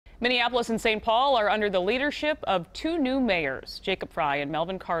Minneapolis and St. Paul are under the leadership of two new mayors. Jacob Fry and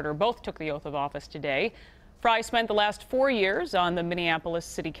Melvin Carter both took the oath of office today. Fry spent the last 4 years on the Minneapolis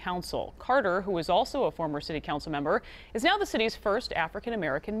City Council. Carter, who is also a former city council member, is now the city's first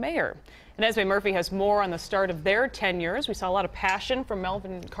African-American mayor. And Esme Murphy has more on the start of their tenures. We saw a lot of passion from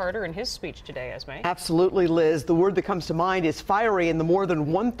Melvin Carter in his speech today, Esme. Absolutely, Liz. The word that comes to mind is fiery, and the more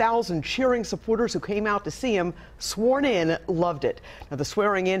than 1,000 cheering supporters who came out to see him sworn in loved it. Now, the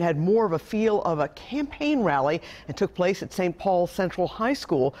swearing in had more of a feel of a campaign rally and took place at St. Paul Central High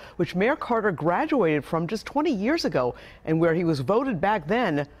School, which Mayor Carter graduated from just 20 years ago, and where he was voted back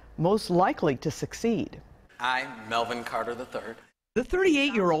then most likely to succeed. I, Melvin Carter III. The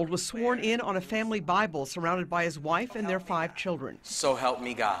 38-year-old was sworn in on a family Bible surrounded by his wife and their 5 children. So help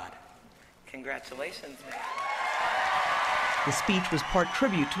me God. Congratulations, man. The speech was part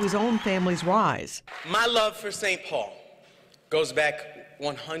tribute to his own family's rise. My love for St. Paul goes back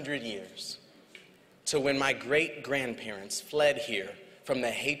 100 years to when my great-grandparents fled here from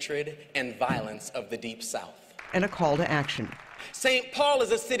the hatred and violence of the Deep South. And a call to action. St. Paul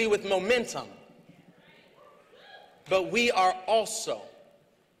is a city with momentum, but we are also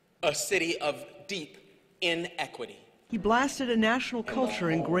a city of deep inequity. He blasted a national culture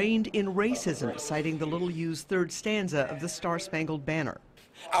ingrained in racism, citing the little-used third stanza of the Star-Spangled Banner.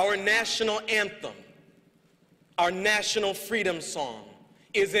 Our national anthem, our national freedom song,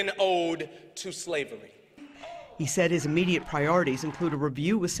 is an ode to slavery. He said his immediate priorities include a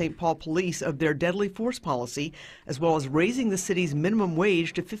review with St. Paul Police of their deadly force policy, as well as raising the city's minimum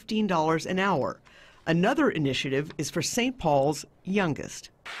wage to $15 an hour. Another initiative is for St. Paul's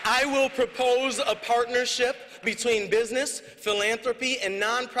youngest. I will propose a partnership between business, philanthropy, and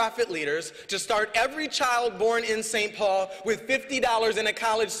nonprofit leaders to start every child born in St. Paul with $50 in a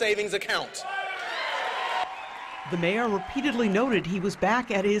college savings account. The mayor repeatedly noted he was back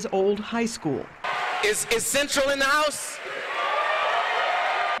at his old high school. Is Central in the house?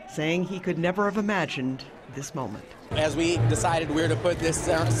 Saying he could never have imagined this moment. As we decided where to put this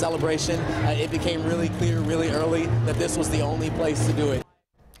celebration, it became really clear really early that this was the only place to do it.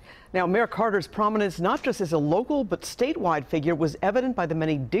 Now, Mayor Carter's prominence, not just as a local but statewide figure, was evident by the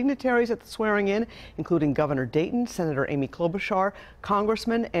many dignitaries at the swearing-in, including Governor Dayton, Senator Amy Klobuchar,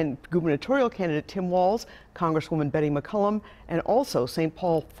 Congressman and gubernatorial candidate Tim Walz, Congresswoman Betty McCollum, and also St.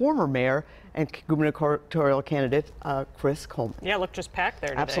 Paul former mayor and gubernatorial candidate Chris Coleman. Yeah, look, just packed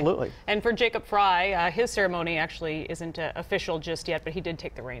there today. Absolutely. And for Jacob Fry, his ceremony actually isn't official just yet, but he did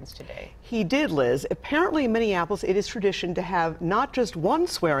take the reins today. He did, Liz. Apparently in Minneapolis, it is tradition to have not just one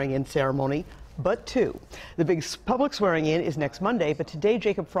swearing-in ceremony, but 2. The big public swearing-in is next Monday, but today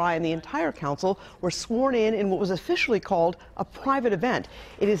Jacob Fry and the entire council were sworn in what was officially called a private event.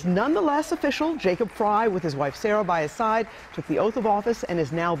 It is nonetheless official. Jacob Fry, with his wife Sarah by his side, took the oath of office and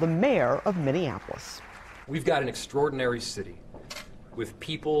is now the mayor of Minneapolis. We've got an extraordinary city with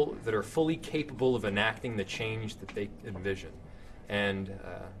people that are fully capable of enacting the change that they envision. And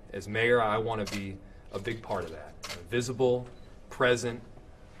as mayor, I want to be a big part of that. Visible, present,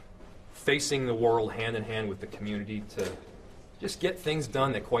 facing the world hand in hand with the community to just get things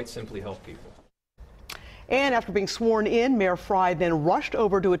done that quite simply help people. And after being sworn in, Mayor Fry then rushed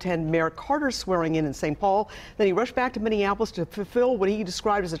over to attend Mayor Carter's swearing in St. Paul. Then he rushed back to Minneapolis to fulfill what he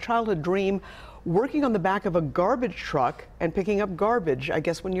described as a childhood dream, working on the back of a garbage truck and picking up garbage. I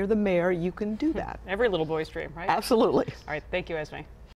guess when you're the mayor, you can do that. Every little boy's dream, right? Absolutely. All right, thank you, Esme.